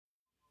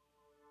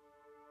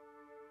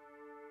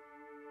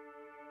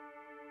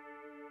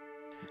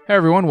Hey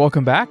everyone,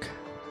 welcome back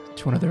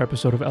to another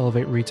episode of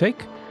Elevate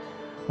Retake.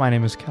 My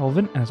name is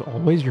Kelvin, as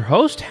always, your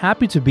host.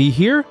 Happy to be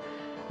here.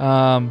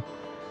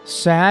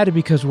 Sad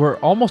because we're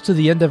almost to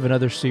the end of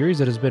another series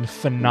that has been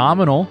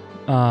phenomenal.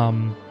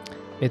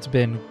 It's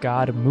been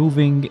God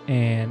moving,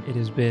 and it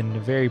has been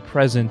very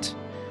present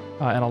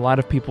in a lot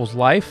of people's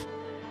life.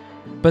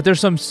 But there's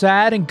some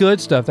sad and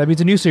good stuff. That means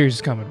a new series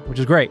is coming, which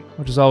is great,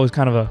 which is always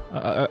kind of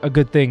a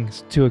good thing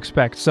to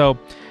expect. So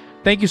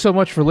thank you so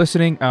much for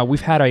listening.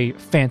 We've had a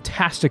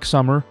fantastic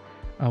summer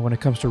when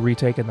it comes to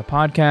Retake and the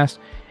podcast,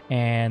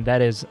 and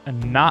that is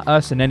not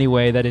us in any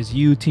way. That is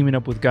you teaming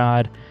up with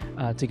God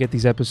to get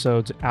these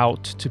episodes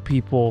out to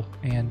people,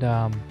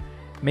 and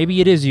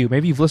maybe it is you.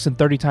 Maybe you've listened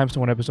 30 times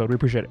to one episode. We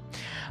appreciate it.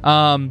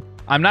 I'm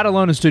not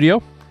alone in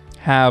studio.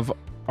 Have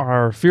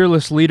our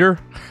fearless leader,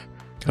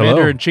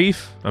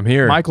 Commander-in-Chief. I'm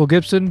here. Michael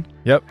Gibson.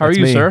 Yep. How are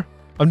you, sir?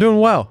 I'm doing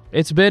well.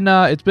 It's been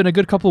a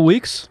good couple of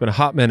weeks. It's been a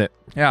hot minute.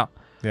 Yeah.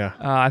 Yeah.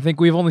 I think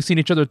we've only seen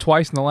each other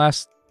twice in the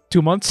last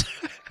 2 months.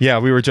 Yeah,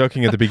 we were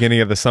joking at the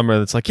beginning of the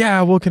summer. It's like, yeah,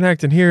 we'll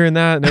connect and here and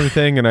that and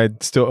everything. And I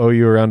still owe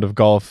you a round of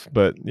golf.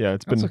 But yeah,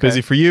 it's been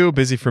busy for you,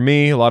 busy for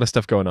me. A lot of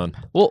stuff going on.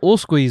 We'll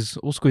squeeze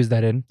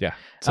that in. Yeah.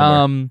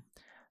 Somewhere.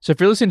 So if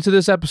you're listening to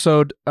this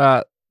episode,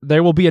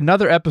 there will be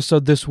another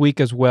episode this week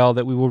as well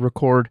that we will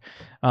record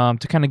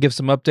to kind of give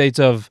some updates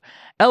of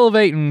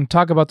Elevate and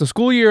talk about the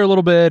school year a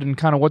little bit and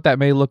kind of what that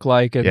may look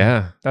like.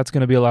 And that's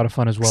going to be a lot of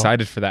fun as well.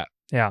 Excited for that.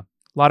 Yeah.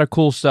 A lot of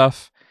cool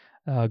stuff.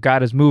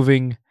 God is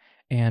moving,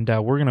 and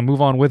we're going to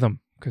move on with him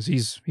because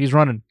he's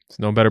running. There's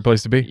no better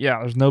place to be. Yeah,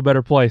 there's no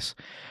better place.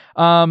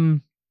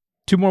 2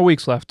 more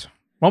weeks left.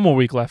 1 more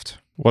week left.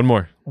 One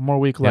more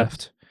week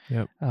left.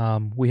 Yep.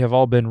 We have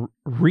all been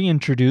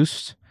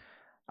reintroduced.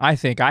 I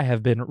think I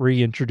have been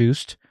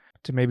reintroduced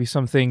to maybe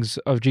some things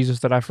of Jesus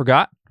that I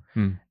forgot.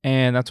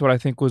 And that's what I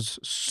think was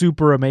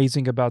super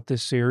amazing about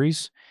this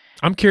series.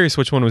 I'm curious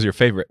which one was your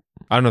favorite.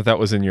 I don't know if that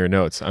was in your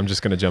notes. I'm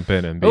just going to jump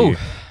in and be... Oh,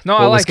 no,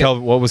 I like it.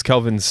 What was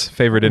Kelvin's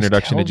favorite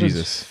introduction to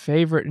Jesus?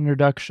 Favorite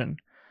introduction.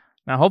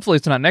 Now, hopefully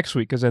it's not next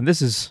week, because then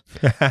this is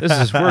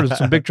we're in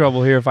some big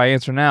trouble here if I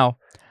answer now.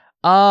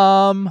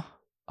 Oh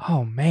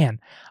man,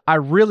 I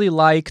really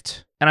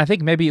liked, and I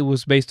think maybe it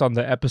was based on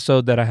the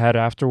episode that I had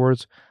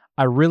afterwards.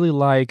 I really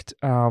liked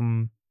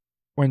when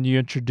you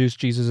introduced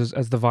Jesus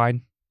as the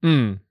vine.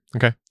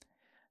 Okay.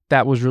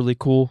 That was really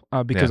cool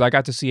because I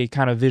got to see a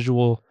kind of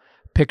visual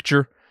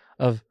picture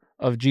of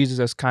Jesus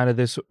as kind of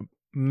this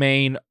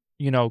main,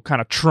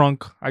 kind of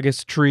trunk, I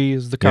guess tree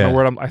is the kind of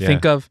word I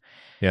think of.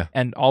 Yeah.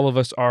 And all of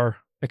us are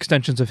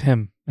extensions of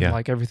him. And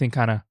Yeah. Everything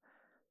kind of,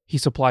 he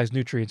supplies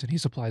nutrients and he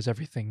supplies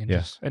everything.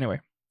 And anyway,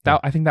 Yeah.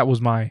 I think that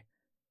was my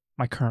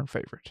current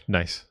favorite.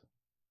 Nice.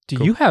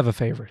 Do you have a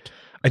favorite?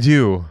 I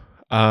do.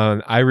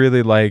 I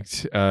really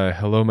liked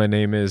Hello, My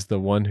Name Is the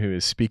One Who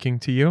Is Speaking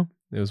to You.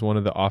 It was one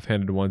of the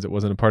offhanded ones. It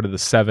wasn't a part of the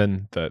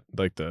 7 that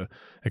like the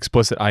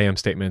explicit I am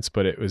statements,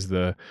 but it was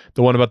the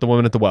one about the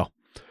woman at the well,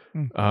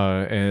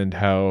 and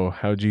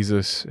how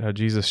Jesus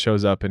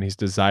shows up and he's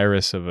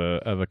desirous of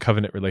a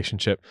covenant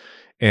relationship.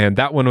 And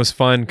that one was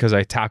fun because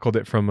I tackled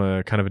it from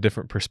a kind of a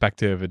different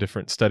perspective, a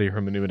different study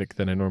hermeneutic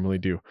than I normally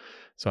do.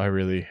 So I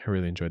really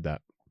enjoyed that.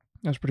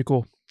 That's pretty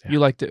cool. Yeah. You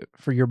liked it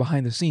for your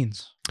behind the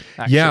scenes.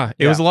 Actually. Yeah,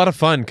 it was a lot of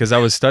fun because I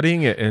was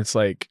studying it and it's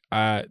like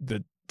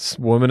the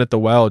woman at the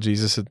well,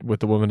 Jesus with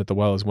the woman at the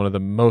well is one of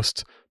the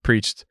most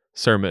preached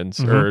sermons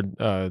or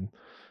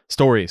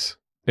stories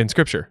in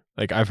scripture.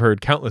 Like I've heard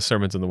countless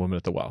sermons on the woman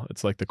at the well.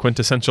 It's like the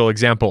quintessential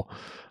example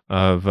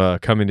of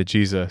coming to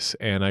Jesus.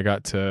 And I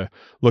got to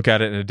look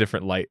at it in a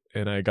different light.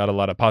 And I got a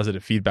lot of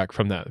positive feedback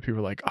from that. People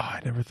were like, oh,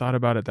 I never thought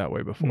about it that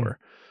way before.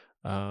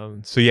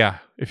 So yeah,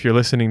 if you're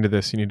listening to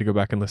this, you need to go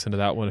back and listen to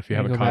that one if you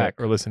haven't caught it,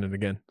 or listen to it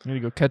again. You need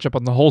to go catch up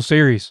on the whole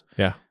series.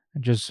 Yeah.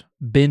 And just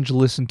binge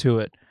listen to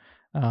it.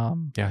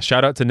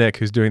 Shout out to Nick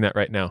who's doing that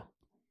right now.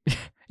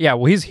 Yeah,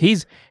 well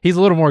he's a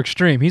little more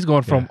extreme. He's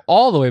going from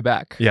all the way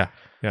back. Yeah.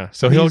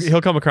 So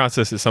he'll come across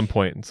this at some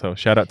point. And so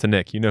shout out to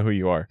Nick. You know who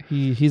you are.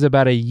 He's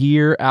about a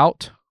year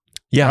out.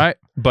 Yeah. Right?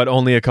 But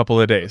only a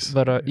couple of days.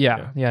 But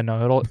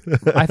no,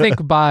 I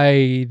think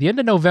by the end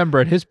of November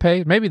at his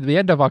pace, maybe the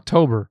end of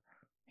October,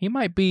 he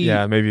might be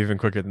maybe even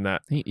quicker than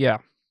that.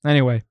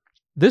 Anyway,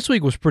 this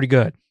week was pretty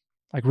good.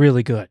 Like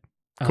really good.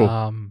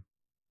 Cool.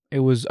 It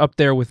was up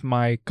there with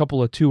my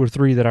couple of 2 or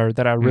 3 that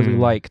I really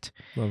liked.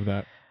 Love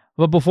that.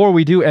 But before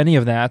we do any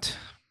of that,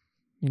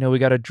 we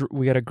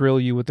gotta grill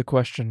you with the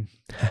question.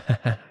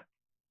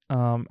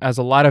 As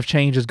a lot of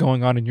change is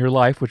going on in your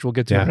life, which we'll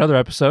get to in another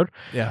episode.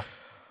 Yeah.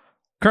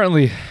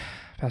 Currently,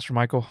 Pastor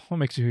Michael, what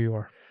makes you who you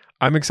are?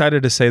 I'm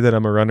excited to say that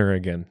I'm a runner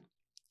again.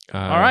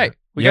 All right.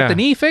 We got the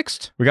knee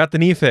fixed? We got the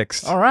knee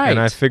fixed. All right. And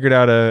I figured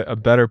out a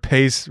better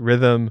pace,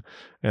 rhythm,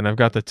 and I've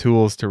got the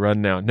tools to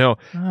run now. No,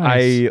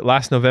 nice.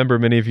 Last November,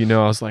 many of you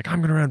know, I was like,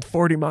 I'm going to run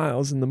 40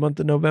 miles in the month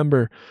of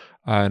November.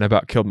 And I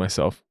about killed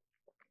myself.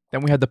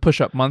 Then we had the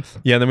push-up month.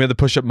 Yeah, then we had the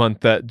push-up month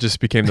that just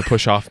became the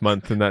push-off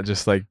month, and that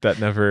just like that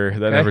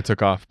never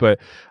took off. But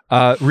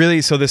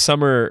really, so this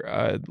summer,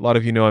 a lot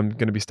of you know I'm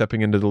going to be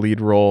stepping into the lead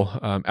role.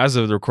 As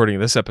of the recording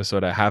of this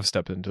episode, I have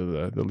stepped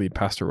into the lead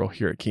pastor role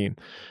here at Keene.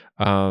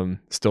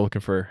 Still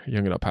looking for a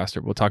young adult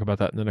pastor. We'll talk about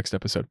that in the next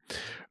episode.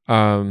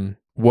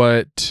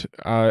 What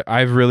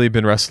I've really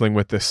been wrestling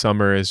with this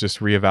summer is just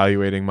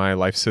reevaluating my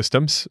life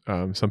systems.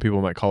 Some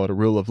people might call it a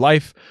rule of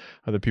life.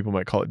 Other people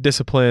might call it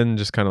discipline,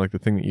 just kind of like the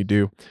thing that you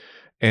do.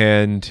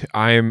 And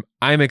I'm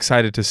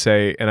excited to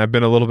say, and I've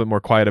been a little bit more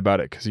quiet about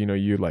it because, you know,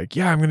 you like,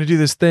 yeah, I'm going to do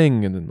this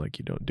thing. And then like,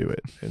 you don't do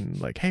it. And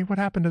like, hey, what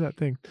happened to that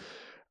thing?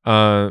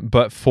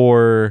 But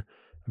for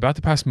about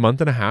the past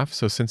month and a half,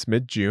 so since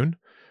mid-June,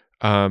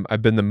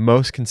 I've been the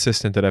most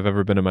consistent that I've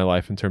ever been in my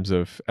life in terms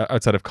of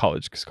outside of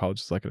college, because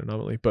college is like an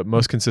anomaly, but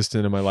most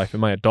consistent in my life,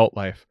 in my adult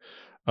life,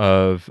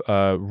 of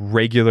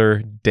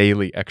regular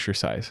daily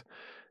exercise.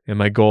 And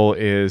my goal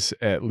is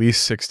at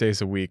least 6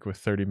 days a week with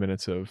 30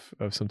 minutes of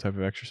some type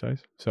of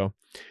exercise. So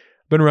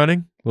I've been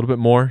running a little bit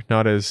more,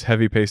 not as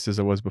heavy paced as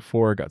I was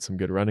before. Got some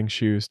good running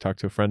shoes.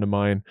 Talked to a friend of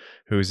mine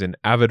who's an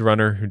avid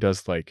runner who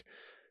does like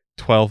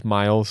 12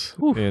 miles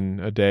in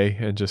a day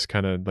and just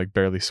kind of like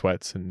barely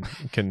sweats and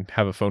can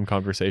have a phone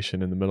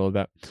conversation in the middle of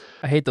that.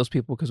 I hate those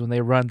people because when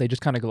they run, they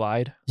just kind of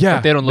glide. Yeah.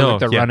 Like they don't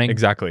look like they're running.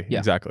 Exactly. Yeah.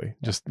 Exactly.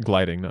 Just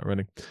gliding, not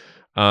running.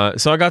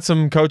 So I got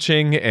some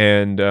coaching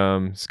and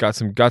got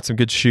some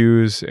good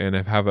shoes and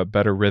I have a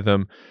better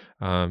rhythm.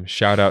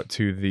 Shout out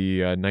to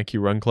the Nike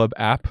Run Club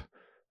app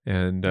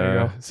and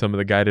some of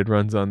the guided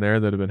runs on there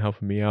that have been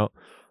helping me out.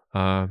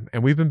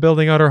 And we've been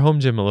building out our home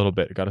gym a little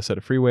bit. Got a set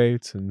of free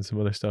weights and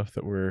some other stuff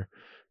that we're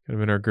kind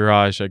of in our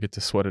garage. I get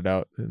to sweat it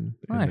out in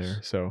there.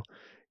 So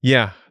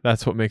yeah,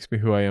 that's what makes me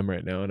who I am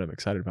right now. And I'm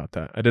excited about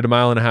that. I did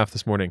 1.5 miles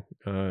this morning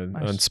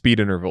on speed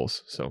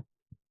intervals. So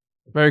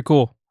very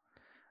cool.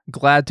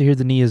 Glad to hear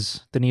the knee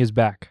is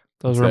back.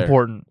 Those are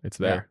important. It's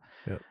there.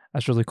 Yeah.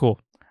 That's really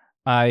cool.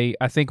 I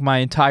think my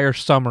entire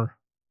summer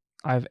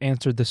I've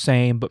answered the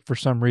same, but for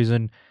some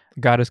reason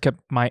God has kept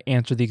my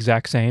answer the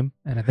exact same,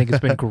 and I think it's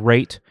been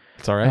great.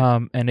 It's all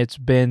right. And it's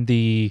been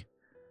the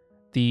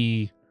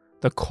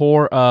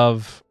core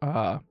of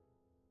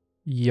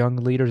young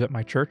leaders at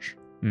my church.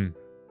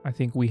 I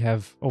think we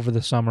have over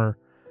the summer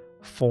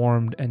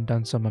formed and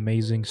done some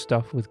amazing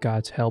stuff with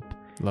God's help.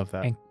 Love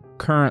that. And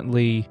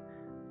currently,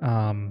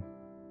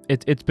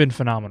 it's been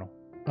phenomenal.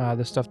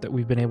 The stuff that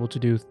we've been able to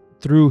do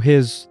through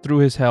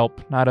his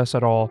help, not us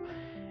at all.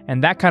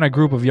 And that kind of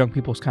group of young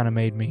people has kind of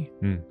made me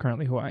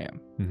currently who I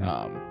am.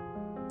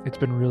 Mm-hmm. It's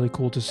been really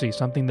cool to see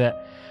something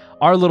that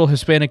our little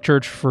Hispanic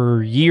church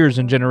for years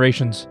and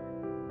generations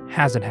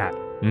hasn't had.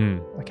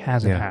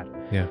 Had.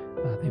 Yeah.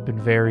 They've been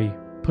very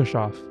push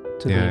off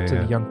to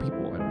the young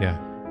people.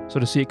 And so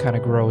to see it kind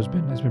of grow has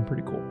been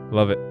pretty cool.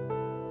 Love it.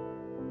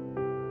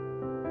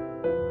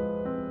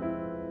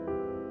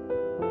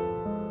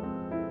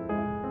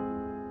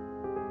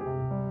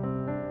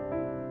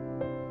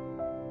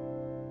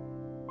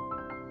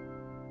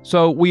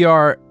 So we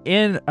are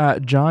in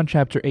John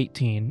chapter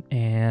 18,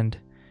 and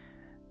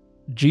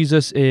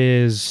Jesus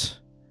is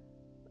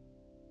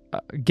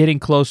getting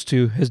close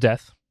to his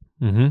death.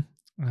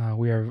 Mm-hmm.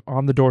 We are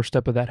on the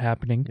doorstep of that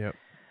happening. Yep.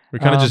 We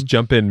kind of just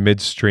jump in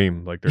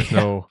midstream. Like there's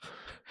no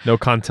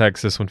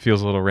context. This one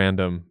feels a little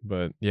random,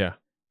 but yeah.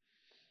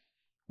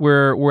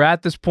 We're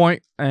at this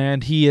point,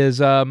 and he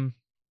is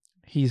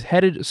he's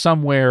headed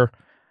somewhere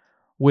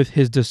with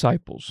his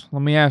disciples.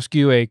 Let me ask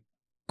you a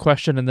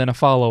question and then a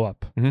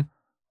follow-up. Mm-hmm.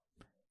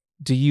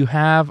 Do you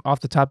have, off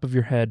the top of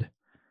your head,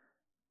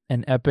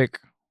 an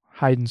epic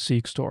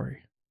hide-and-seek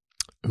story?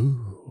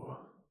 Ooh.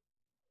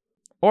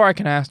 Or I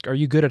can ask, are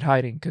you good at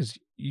hiding? Because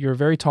you're a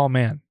very tall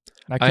man.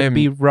 And I can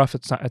be rough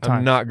at times.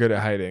 I'm not good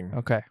at hiding.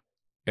 Okay.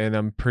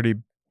 And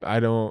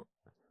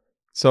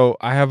so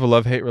I have a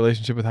love-hate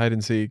relationship with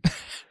hide-and-seek.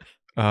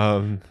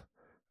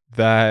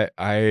 That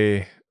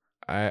I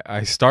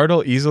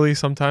startle easily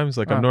sometimes.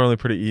 Like I'm normally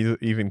pretty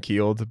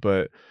even-keeled,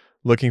 but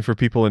looking for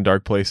people in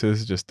dark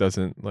places just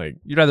doesn't like.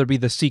 You'd rather be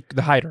the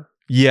hider.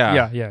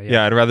 Yeah.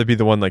 I'd rather be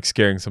the one like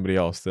scaring somebody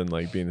else than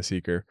like being the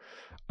seeker.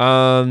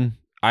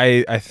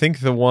 I think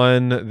the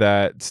one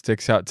that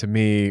sticks out to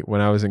me when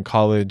I was in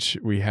college,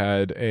 we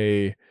had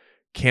a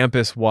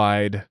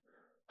campus-wide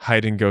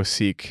hide and go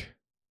seek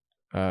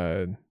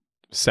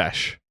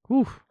sesh.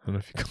 Ooh. I don't know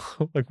if you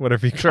call it, like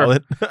whatever you call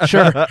it.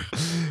 Sure.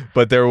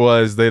 But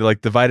they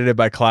like divided it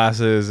by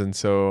classes, and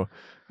so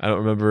I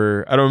don't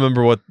remember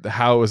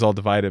how it was all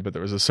divided, but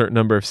there was a certain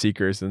number of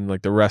seekers, and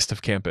like the rest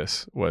of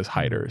campus was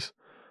hiders,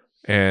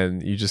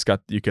 and you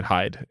could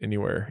hide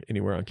anywhere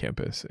on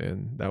campus,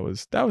 and that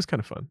was kind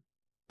of fun.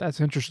 That's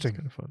interesting.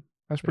 Kind of fun.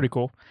 That's pretty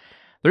cool.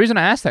 The reason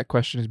I asked that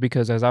question is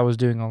because as I was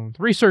doing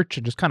research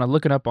and just kind of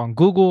looking up on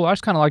Google, I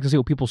just kind of like to see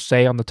what people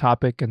say on the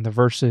topic and the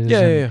verses.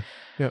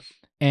 Yeah.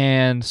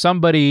 And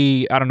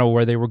somebody, I don't know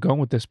where they were going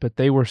with this, but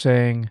they were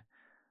saying,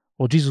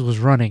 well, Jesus was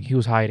running. He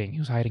was hiding. He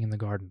was hiding in the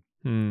garden.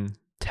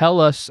 Tell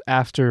us,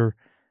 after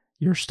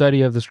your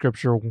study of the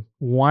scripture,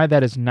 why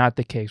that is not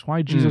the case.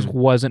 Why Jesus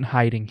wasn't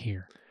hiding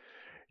here.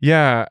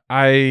 Yeah,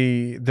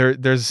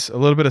 there's a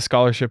little bit of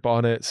scholarship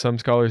on it. Some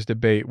scholars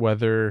debate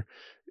whether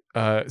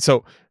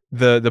so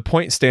the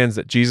point stands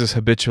that Jesus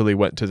habitually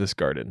went to this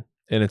garden,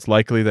 and it's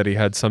likely that he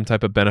had some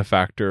type of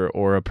benefactor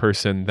or a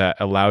person that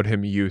allowed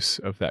him use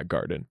of that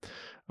garden.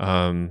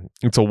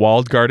 It's a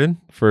walled garden.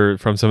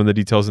 From some of the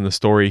details in the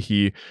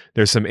story,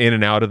 there's some in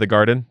and out of the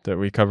garden that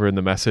we cover in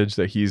the message.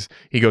 That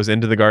he goes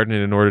into the garden,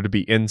 and in order to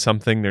be in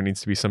something, there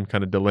needs to be some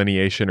kind of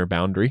delineation or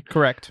boundary.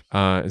 Correct.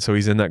 And so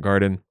he's in that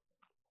garden,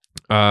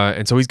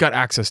 and so he's got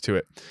access to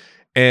it.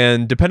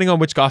 And depending on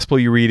which gospel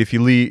you read, if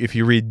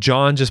you read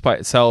John just by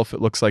itself,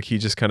 it looks like he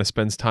just kind of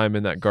spends time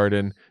in that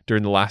garden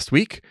during the last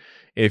week.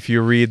 If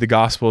you read the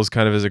gospels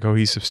kind of as a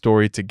cohesive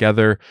story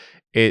together,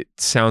 it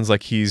sounds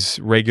like he's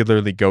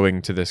regularly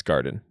going to this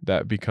garden.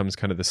 That becomes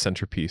kind of the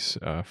centerpiece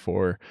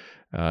for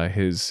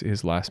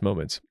his last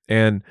moments.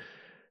 And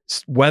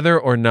whether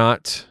or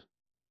not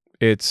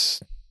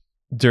it's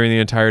during the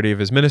entirety of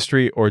his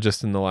ministry or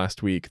just in the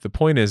last week, the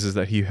point is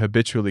that he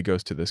habitually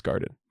goes to this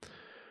garden.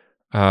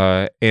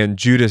 And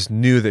Judas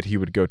knew that he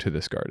would go to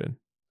this garden.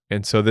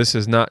 And so this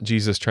is not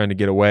Jesus trying to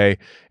get away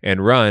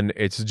and run.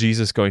 It's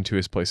Jesus going to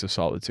his place of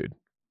solitude.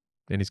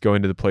 And he's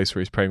going to the place where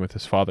he's praying with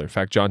his Father. In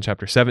fact, John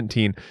chapter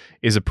 17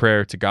 is a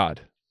prayer to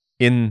God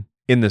in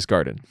this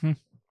garden.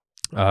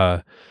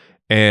 I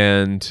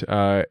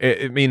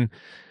mean,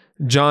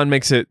 John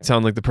makes it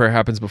sound like the prayer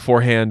happens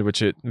beforehand,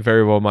 which it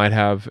very well might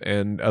have,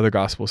 and other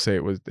gospels say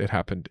it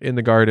happened in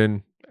the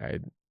garden.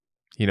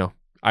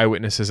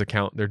 Eyewitnesses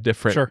account, they're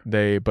different. Sure.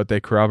 But they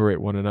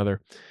corroborate one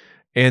another.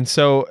 And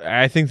so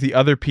I think the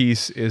other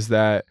piece is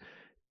that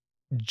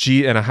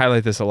and I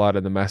highlight this a lot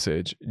in the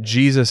message,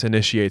 Jesus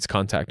initiates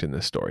contact in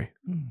this story.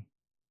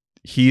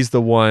 He's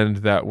the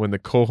one that when the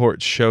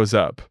cohort shows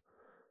up,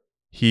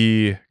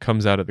 he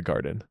comes out of the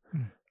garden.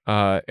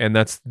 And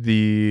that's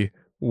the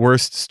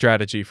worst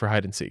strategy for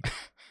hide and seek.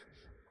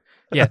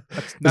 Yeah,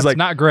 that's like,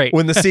 not great.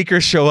 When the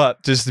seekers show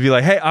up, just to be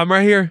like, hey, I'm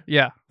right here.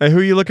 Yeah. Hey, who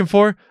are you looking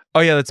for?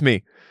 Oh yeah, that's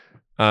me.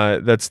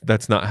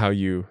 That's not how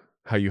you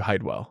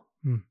hide well.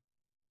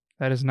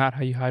 That is not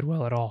how you hide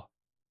well at all.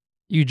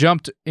 You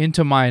jumped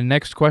into my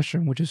next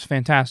question, which is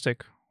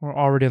fantastic. We're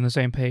already on the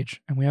same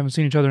page, and we haven't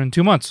seen each other in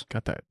 2 months.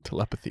 Got that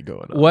telepathy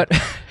going on.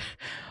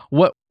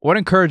 What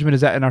encouragement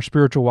is that in our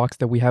spiritual walks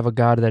that we have a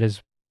God that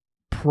is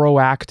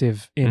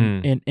proactive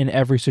in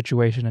every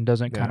situation and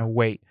doesn't kind of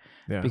wait?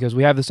 Yeah. Because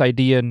we have this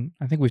idea, and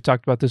I think we've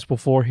talked about this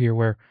before here,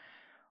 where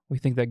we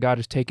think that God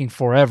is taking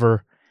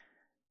forever,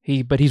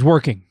 but he's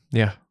working.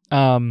 Yeah.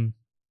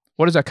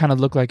 What does that kind of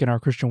look like in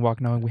our Christian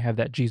walk, knowing we have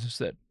that Jesus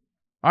that,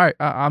 all right,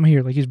 I'm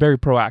here. Like, he's very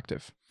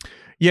proactive.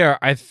 Yeah,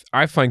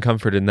 I find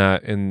comfort in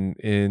that,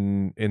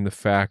 in the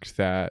fact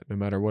that no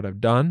matter what I've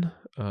done,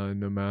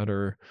 no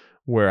matter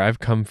where I've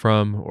come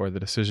from or the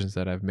decisions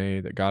that I've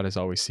made, that God is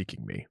always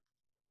seeking me.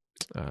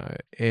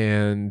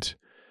 And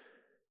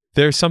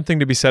there's something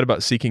to be said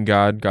about seeking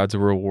God. God's a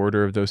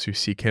rewarder of those who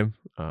seek him.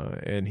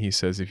 And he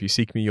says, if you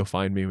seek me, you'll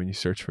find me when you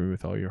search for me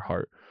with all your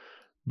heart.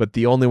 But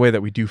the only way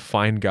that we do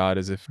find God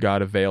is if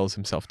God avails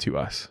himself to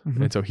us.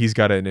 And so he's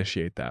got to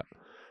initiate that.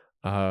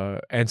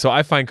 And so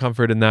I find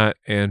comfort in that.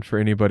 And for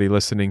anybody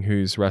listening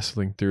who's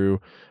wrestling through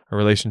a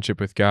relationship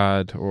with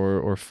God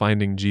or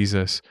finding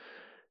Jesus,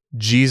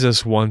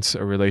 Jesus wants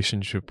a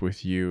relationship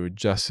with you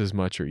just as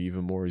much or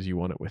even more as you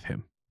want it with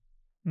him.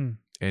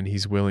 And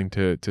he's willing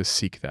to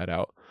seek that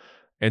out.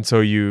 And so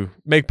you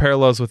make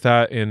parallels with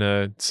that in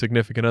a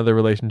significant other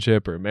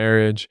relationship or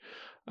marriage,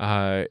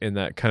 in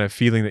that kind of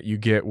feeling that you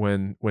get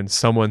when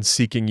someone's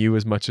seeking you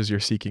as much as you're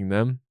seeking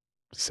them.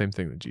 Same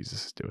thing that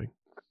Jesus is doing.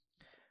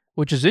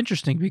 Which is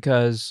interesting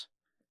because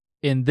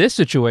in this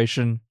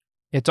situation,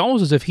 it's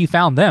almost as if he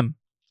found them.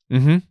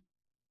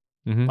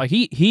 Like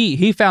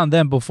he found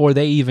them before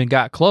they even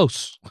got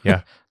close.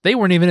 Yeah. They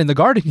weren't even in the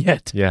garden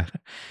yet. Yeah.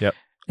 Yep.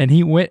 And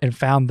he went and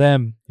found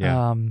them.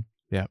 Yeah.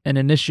 And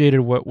initiated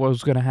what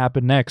was going to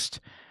happen next.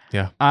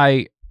 Yeah.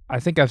 I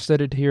think I've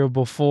said it here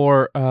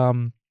before,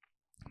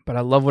 but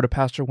I love what a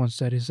pastor once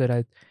said. He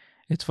said,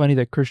 it's funny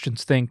that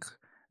Christians think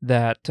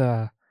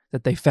that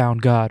they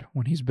found God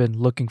when he's been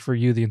looking for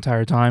you the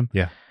entire time.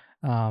 Yeah.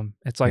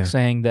 It's like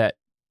saying that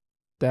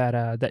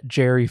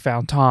Jerry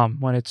found Tom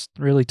when it's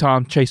really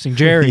Tom chasing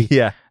Jerry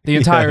the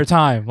entire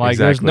time. Like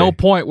there's no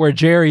point where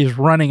Jerry is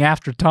running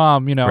after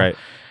Tom, Right.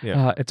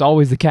 Yeah. It's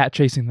always the cat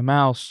chasing the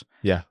mouse.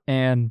 Yeah.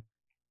 And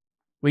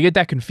we get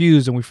that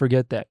confused and we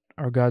forget that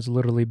our God's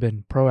literally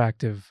been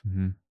proactive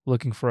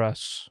looking for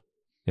us.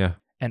 Yeah.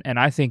 And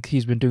I think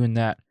he's been doing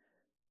that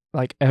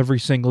like every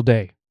single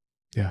day.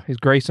 Yeah. His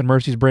grace and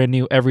mercy is brand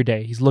new every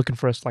day. He's looking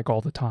for us like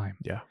all the time.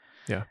 Yeah.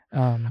 Yeah.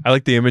 I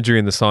like the imagery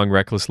in the song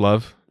Reckless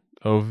Love,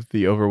 of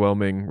the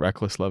overwhelming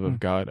reckless love of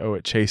God. Oh,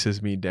 it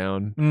chases me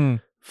down,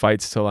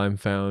 fights till I'm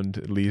found,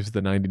 it leaves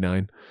the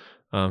 99.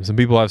 Some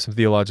people have some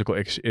theological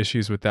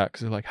issues with that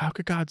because they're like, how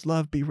could God's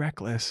love be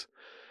reckless?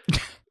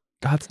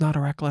 God's not a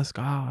reckless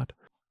God.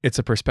 It's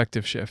a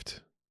perspective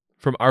shift.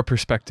 From our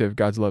perspective,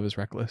 God's love is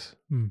reckless.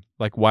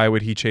 Like, why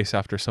would he chase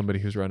after somebody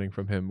who's running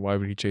from him? Why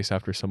would he chase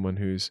after someone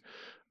who's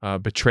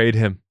betrayed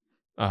him,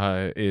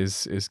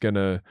 is going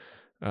to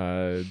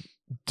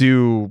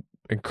do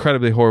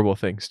incredibly horrible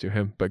things to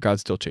him, but God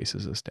still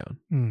chases us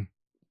down.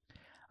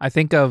 I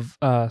think of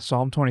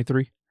Psalm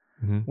 23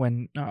 Mm-hmm.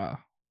 when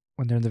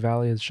they're in the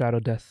valley of the shadow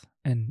of death,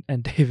 and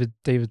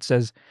David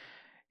says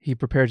he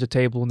prepares a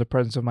table in the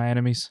presence of my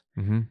enemies,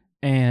 Mm-hmm.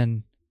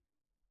 and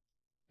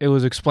it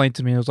was explained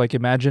to me. It was like,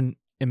 imagine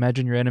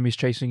your enemies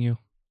chasing you,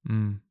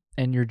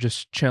 and you're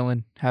just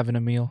chilling, having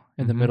a meal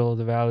in the middle of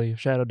the valley of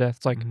shadow of death.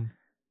 It's like,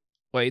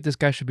 wait, this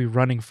guy should be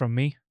running from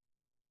me.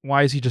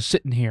 Why is he just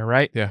sitting here,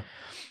 right? Yeah.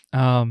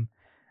 And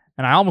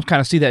I almost kind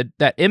of see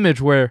that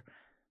image where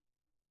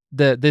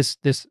this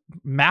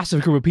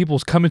massive group of people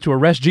is coming to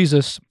arrest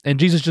Jesus, and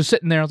Jesus just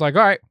sitting there. I was like,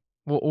 all right,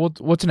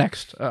 what's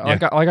next?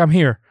 Like I'm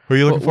here. Who are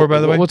you looking for, by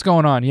the way? What's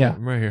going on? Yeah,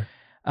 I'm right here.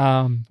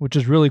 Which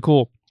is really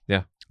cool.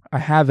 Yeah. I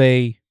have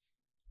a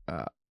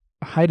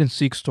hide and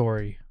seek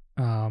story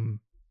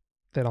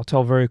that I'll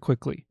tell very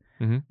quickly.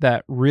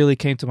 That really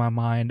came to my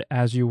mind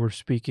as you were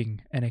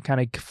speaking, and it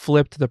kind of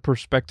flipped the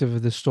perspective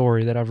of this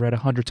story that I've read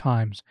 100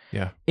 times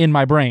in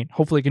my brain.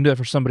 Hopefully I can do it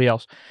for somebody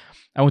else.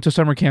 I went to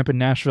summer camp in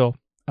Nashville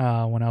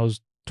when I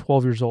was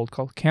 12 years old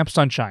called Camp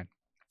Sunshine.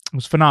 It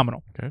was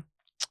phenomenal. Okay.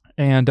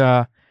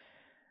 And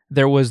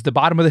there was the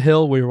bottom of the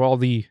hill where all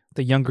the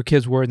younger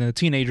kids were, and then the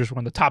teenagers were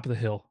on the top of the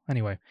hill.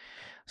 Anyway,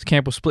 this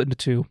camp was split into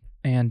two,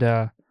 and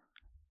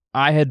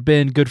I had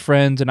been good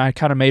friends, and I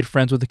kind of made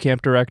friends with the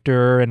camp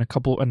director and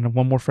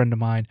one more friend of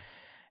mine.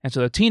 And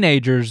so the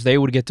teenagers, they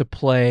would get to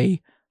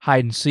play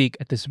hide and seek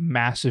at this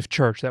massive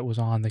church that was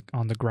on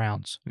the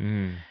grounds.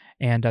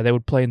 And they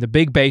would play in the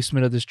big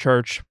basement of this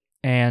church,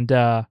 and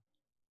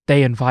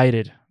they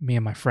invited me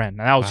and my friend.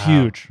 And that was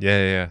huge.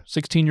 Yeah.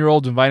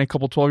 16-year-olds inviting a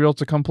couple 12-year-olds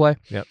to come play.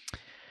 Yep.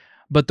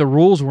 But the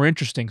rules were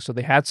interesting. So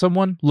they had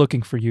someone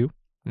looking for you.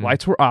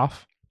 Lights were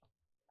off.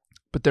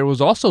 But there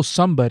was also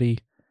somebody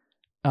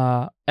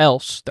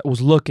else that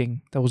was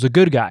looking, that was a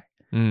good guy,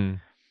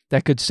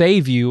 that could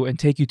save you and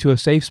take you to a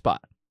safe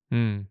spot.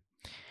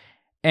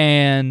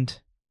 And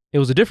it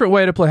was a different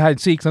way to play hide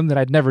and seek, something that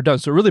I'd never done.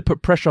 So it really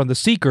put pressure on the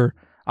seeker.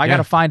 I got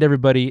to find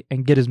everybody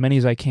and get as many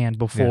as I can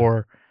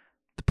before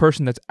the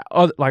person that's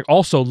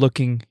also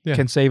looking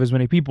can save as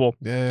many people.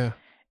 Yeah.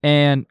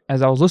 And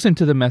as I was listening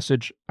to the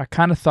message, I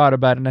kind of thought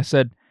about it, and I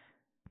said,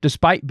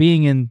 despite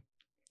being in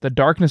the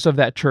darkness of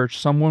that church,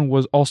 someone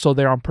was also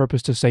there on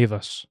purpose to save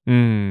us.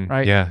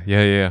 Right? Yeah.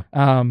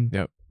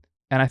 Yep.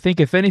 And I think,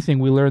 if anything,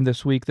 we learned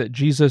this week that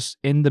Jesus,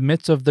 in the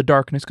midst of the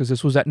darkness, because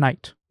this was at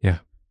night,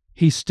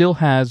 he still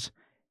has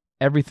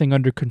everything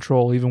under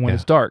control, even when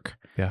it's dark.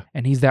 Yeah.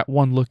 And he's that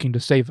one looking to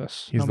save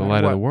us. He's the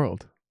light of the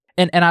world.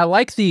 And I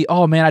like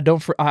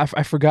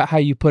I forgot how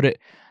you put it.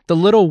 The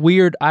little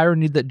weird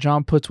irony that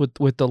John puts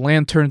with the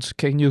lanterns.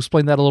 Can you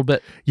explain that a little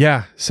bit?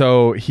 Yeah.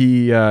 So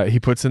he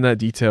puts in that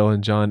detail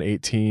in John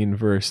 18,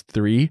 verse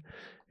 3.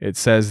 It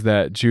says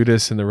that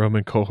Judas and the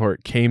Roman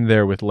cohort came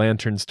there with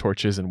lanterns,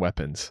 torches, and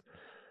weapons.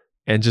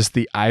 And just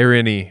the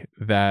irony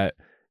that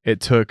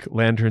it took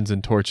lanterns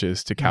and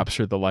torches to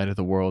capture the light of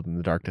the world in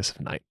the darkness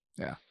of night.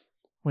 Yeah.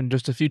 When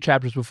just a few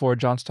chapters before,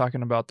 John's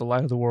talking about the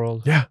light of the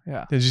world. Yeah.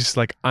 Yeah. It's just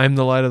like, I'm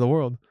the light of the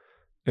world.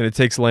 And it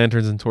takes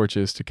lanterns and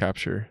torches to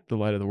capture the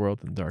light of the world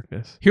in the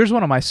darkness. Here's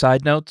one of my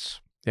side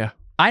notes. Yeah.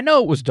 I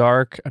know it was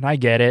dark, and I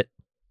get it.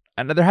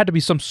 And there had to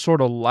be some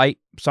sort of light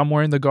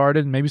somewhere in the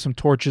garden, maybe some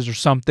torches or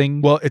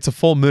something. Well, it's a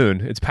full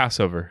moon. It's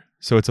Passover.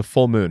 So it's a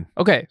full moon.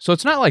 Okay. So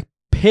it's not like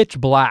pitch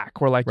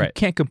black where you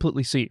can't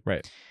completely see.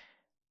 Right.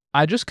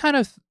 I just kind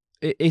of,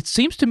 it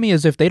seems to me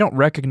as if they don't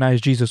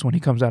recognize Jesus when he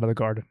comes out of the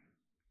garden.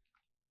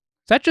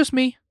 Is that just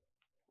me?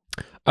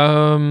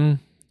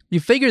 You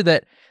figure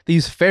that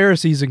these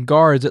Pharisees and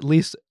guards, at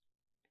least,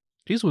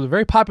 Jesus was a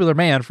very popular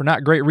man for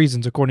not great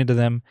reasons, according to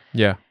them.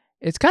 Yeah.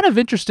 It's kind of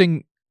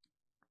interesting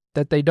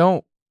that they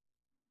don't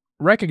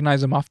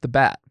recognize him off the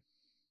bat.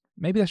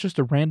 Maybe that's just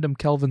a random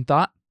Kelvin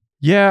thought.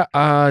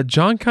 Yeah.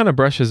 John kind of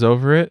brushes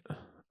over it.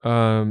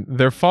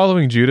 They're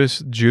following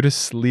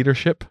Judas'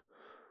 leadership.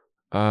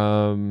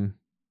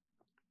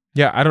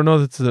 Yeah, I don't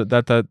know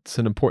that's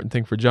an important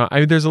thing for John. I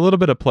mean, there's a little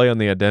bit of play on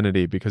the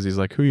identity, because he's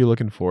like, who are you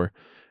looking for?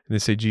 And they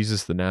say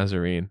Jesus the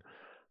Nazarene.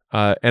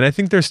 And I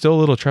think they're still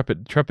a little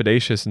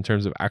trepidatious in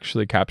terms of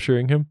actually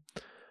capturing him.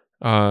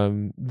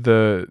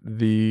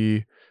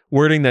 The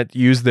wording that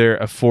used there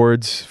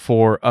affords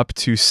for up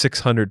to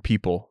 600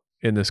 people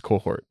in this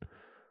cohort.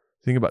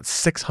 Think about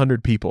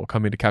 600 people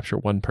coming to capture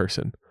one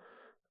person.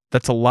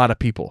 That's a lot of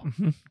people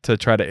to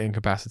try to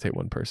incapacitate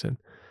one person.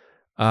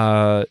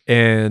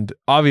 And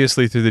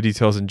obviously, through the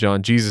details in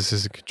John, Jesus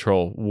is in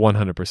control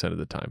 100% of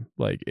the time.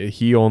 Like,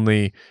 he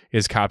only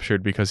is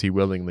captured because he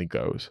willingly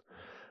goes.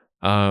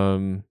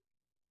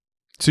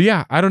 So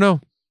yeah, I don't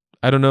know.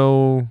 I don't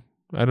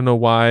know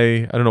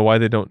why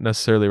they don't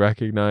necessarily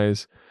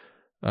recognize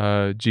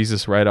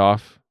Jesus right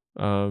off.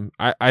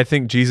 I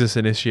think Jesus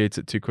initiates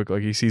it too quick.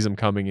 Like, he sees him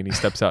coming and he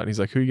steps out and he's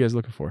like, who are you guys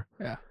looking for?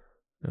 Yeah.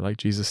 They're like,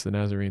 Jesus the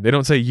Nazarene. They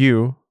don't say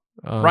you.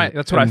 Right.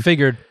 That's what I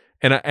figured.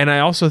 And I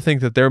also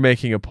think that they're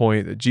making a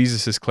point that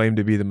Jesus is claimed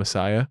to be the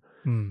Messiah,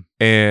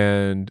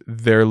 and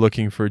they're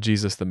looking for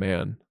Jesus the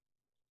man.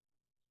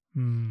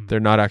 They're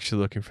not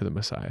actually looking for the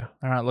Messiah.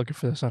 They're not looking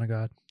for the Son of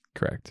God.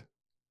 Correct.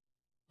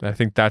 I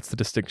think that's the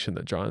distinction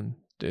that John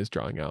is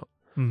drawing out.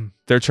 Hmm.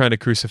 They're trying to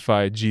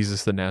crucify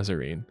Jesus the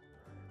Nazarene.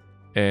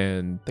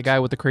 And The guy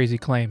with the crazy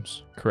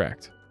claims.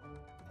 correct.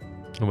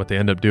 And what they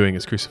end up doing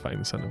is crucifying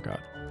the Son of God.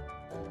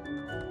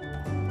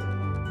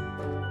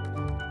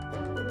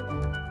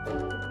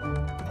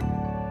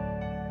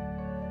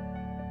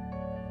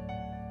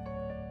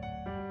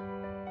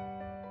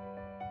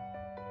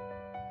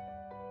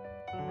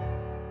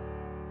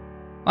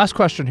 Last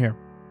question here.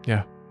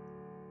 Yeah.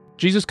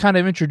 Jesus kind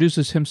of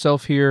introduces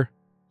himself here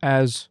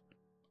as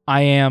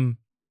I am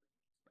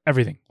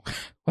everything.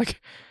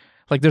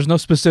 like there's no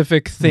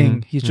specific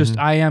thing. Mhm, He's just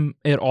I am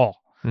it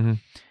all. Mhm.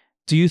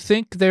 Do you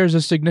think there's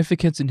a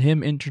significance in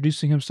him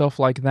introducing himself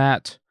like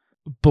that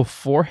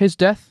before his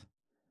death?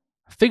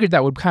 I figured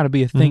that would kind of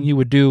be a thing you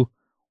would do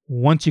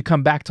once you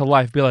come back to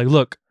life. Be like,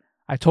 look,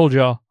 I told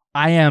y'all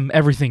I am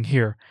everything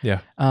here.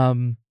 Yeah.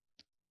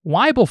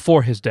 Why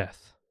before his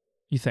death,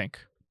 you think?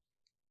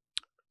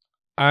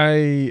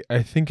 I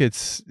think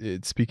it's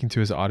speaking to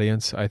his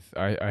audience.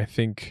 I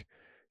think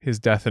his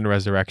death and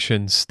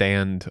resurrection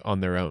stand on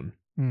their own.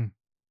 Mm.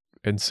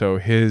 And so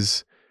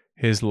his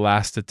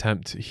last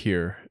attempt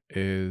here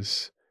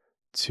is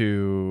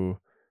to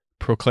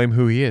proclaim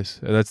who he is.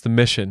 That's the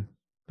mission.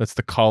 That's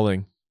the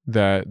calling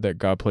that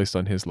God placed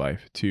on his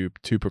life to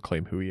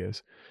proclaim who he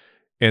is.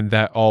 And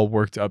that all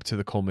worked up to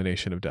the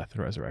culmination of death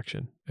and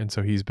resurrection. And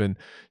so he's been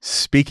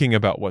speaking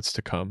about what's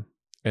to come,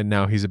 and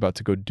now he's about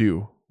to go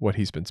do what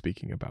he's been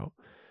speaking about.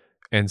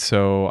 And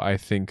so I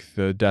think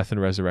the death and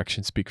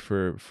resurrection speak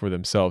for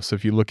themselves. So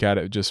if you look at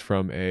it just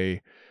from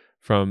a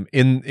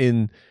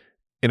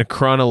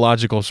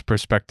chronological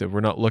perspective, we're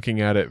not looking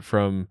at it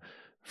from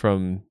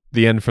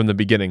the end, from the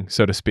beginning,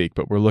 so to speak,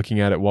 but we're looking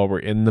at it while we're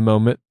in the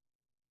moment.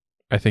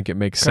 I think it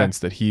makes sense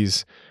that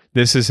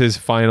this is his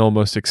final,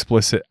 most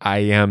explicit I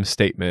am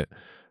statement.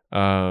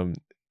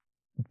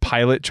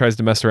 Pilate tries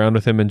to mess around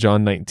with him in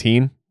John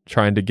 19,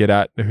 trying to get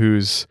at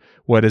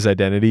what his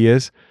identity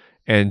is.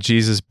 And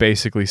Jesus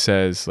basically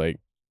says, like,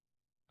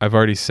 I've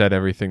already said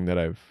everything that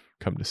I've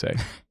come to say.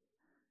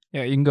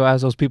 Yeah, you can go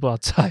ask those people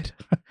outside.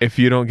 If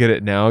you don't get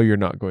it now, you're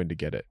not going to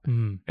get it.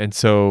 And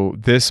so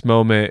this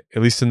moment,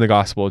 at least in the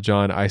Gospel of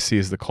John, I see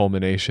as the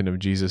culmination of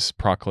Jesus'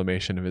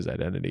 proclamation of his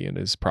identity and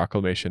his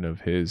proclamation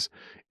of his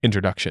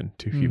introduction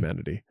to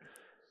humanity.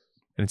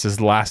 And it's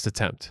his last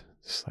attempt.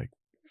 It's like,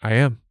 I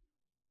am.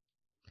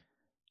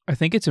 I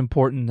think it's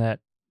important that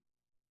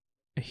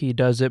he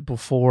does it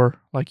before,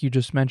 like you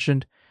just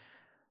mentioned,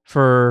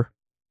 for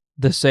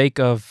the sake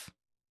of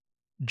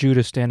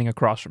Judas standing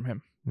across from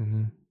him.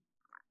 Mm-hmm.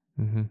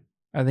 Mm-hmm.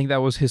 I think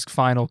that was his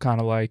final kind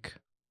of like,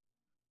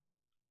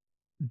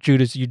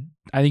 Judas,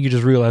 I think you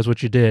just realized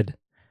what you did.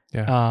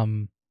 Yeah.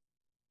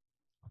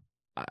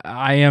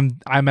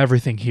 I'm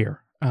everything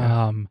here.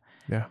 Yeah.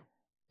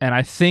 And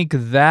I think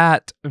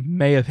that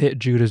may have hit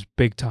Judas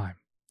big time.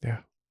 Yeah.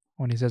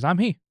 When he says, I'm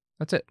he.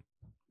 That's it.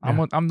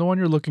 Yeah. I'm the one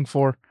you're looking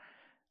for.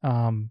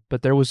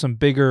 But there was some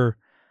bigger,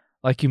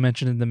 like you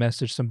mentioned in the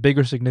message, some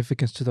bigger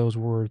significance to those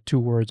two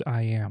words,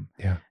 I am.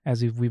 Yeah.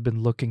 As if we've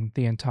been looking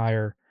the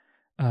entire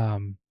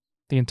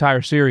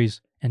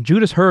series, and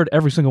Judas heard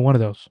every single one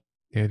of those.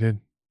 Yeah, he did.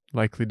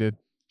 Likely did.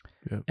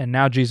 Yeah. And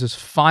now Jesus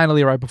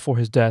finally, right before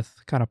his death,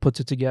 kind of puts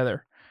it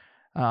together.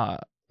 And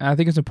I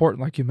think it's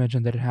important, like you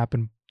mentioned, that it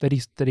happened, that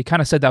he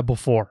kind of said that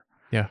before.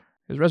 Yeah.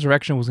 His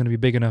resurrection was going to be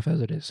big enough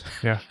as it is.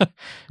 Yeah.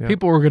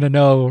 People were going to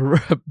know,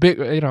 big,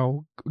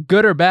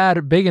 good or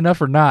bad, big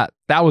enough or not.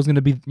 That was going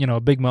to be, a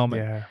big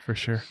moment. Yeah, for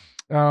sure.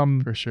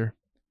 For sure.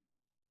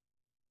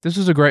 This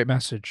is a great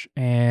message,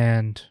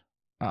 and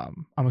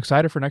I'm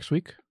excited for next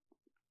week.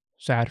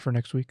 Sad for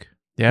next week.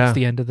 Yeah. It's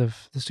the end of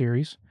the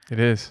series. It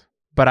is.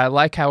 But I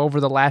like how over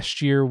the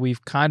last year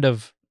we've kind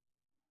of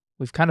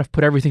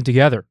put everything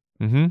together.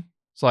 Mm-hmm.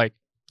 It's like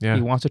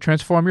he wants to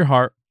transform your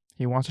heart.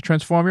 He wants to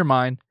transform your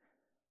mind.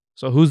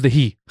 So who's the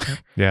he?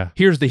 Yeah.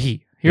 Here's the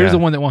he. Here's the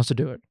one that wants to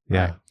do it.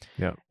 Yeah. Right?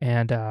 Yeah.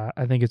 And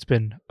I think it's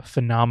been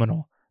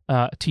phenomenal.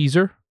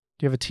 Teaser.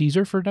 Do you have a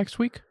teaser for next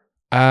week?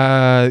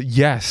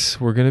 Yes.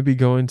 We're going to be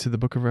going to the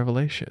book of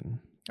Revelation.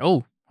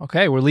 Oh,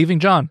 okay. We're leaving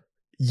John.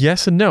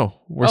 Yes and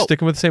no. We're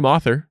sticking with the same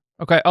author.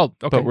 Okay. Oh,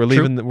 okay. But we're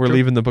leaving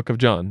the book of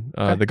John,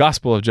 Okay. the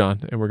Gospel of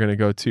John, and we're going to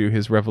go to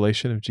his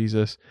revelation of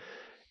Jesus.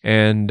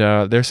 And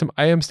there's some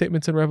I am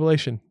statements in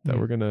Revelation that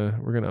we're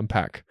gonna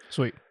unpack.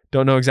 Sweet.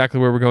 Don't know exactly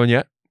where we're going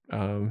yet.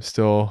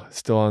 Still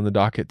on the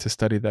docket to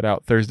study that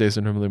out. Thursdays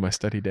are normally my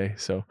study day,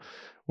 so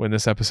when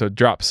this episode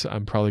drops,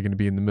 I'm probably going to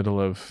be in the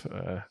middle of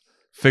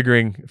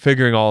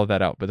figuring all of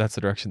that out. But that's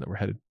the direction that we're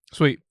headed.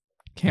 Sweet.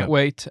 Can't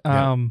wait.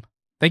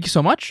 Thank you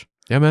so much.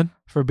 Yeah, man.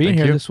 For being Thank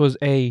here. you. This was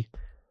a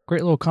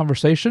great little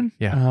conversation.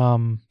 Yeah.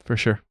 For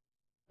sure.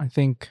 I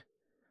think,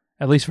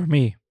 at least for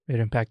me, it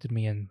impacted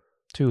me in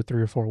 2,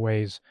 3, or 4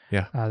 ways.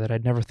 Yeah. That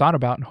I'd never thought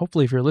about. And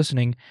hopefully, if you're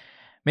listening,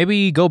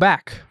 maybe go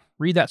back,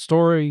 read that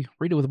story,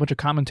 read it with a bunch of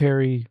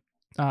commentary,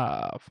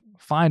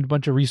 find a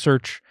bunch of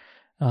research,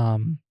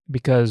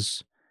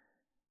 because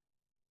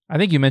I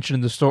think you mentioned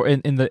in the story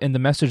in the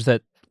message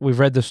that we've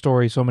read this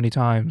story so many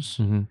times.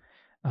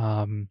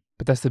 Mm-hmm.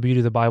 But that's the beauty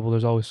of the Bible.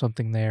 There's always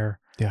something there.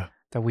 Yeah.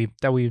 That we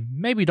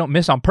maybe don't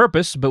miss on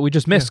purpose, but we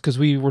just miss because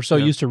we were so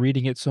used to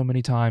reading it so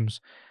many times.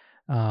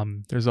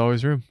 There's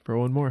always room for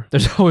one more.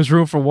 There's always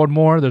room for one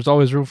more. There's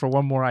always room for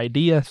one more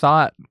idea,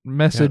 thought,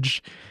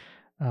 message.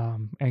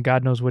 And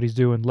God knows what he's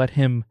doing. Let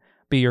him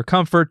be your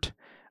comfort,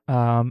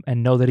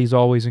 and know that he's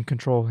always in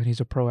control and he's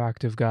a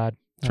proactive God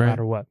no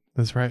matter what.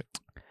 That's right.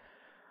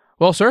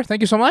 Well, sir,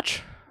 thank you so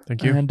much.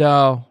 Thank you. And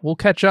we'll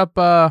catch up.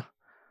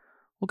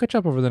 We'll catch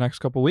up over the next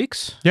couple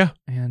weeks. Yeah.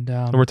 And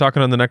we're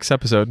talking on the next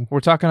episode.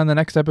 We're talking on the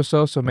next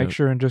episode, so make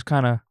sure and just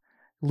kind of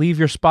leave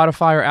your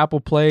Spotify or Apple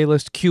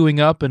playlist queuing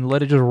up and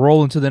let it just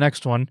roll into the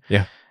next one.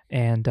 Yeah.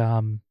 And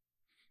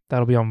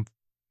that'll be on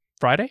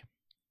Friday,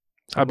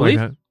 I believe.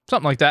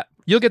 Something like that.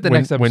 You'll get the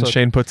next episode. When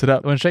Shane puts it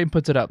up. When Shane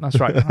puts it up. That's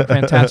right. Our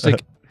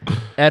fantastic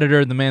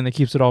editor, the man that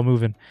keeps it all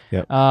moving.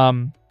 Yep.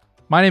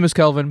 My name is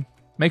Kelvin.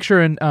 Make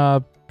sure and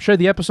share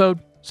the episode.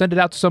 Send it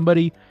out to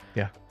somebody.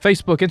 Yeah.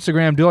 Facebook,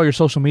 Instagram, do all your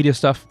social media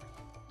stuff.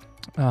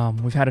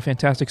 We've had a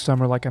fantastic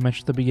summer, like I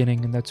mentioned at the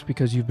beginning, and that's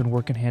because you've been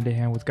working hand in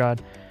hand with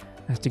God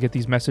as to get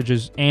these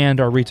messages and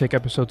our retake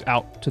episodes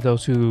out to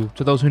those who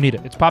need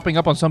it. It's popping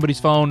up on somebody's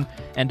phone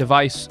and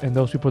device, and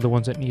those people are the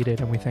ones that need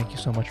it, and we thank you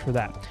so much for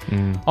that.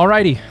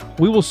 Alrighty,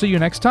 we will see you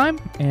next time.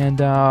 And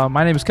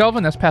my name is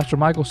Kelvin. That's Pastor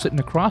Michael sitting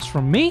across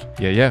from me.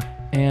 Yeah.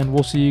 And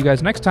we'll see you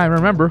guys next time.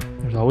 Remember,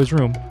 there's always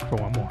room for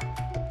one more.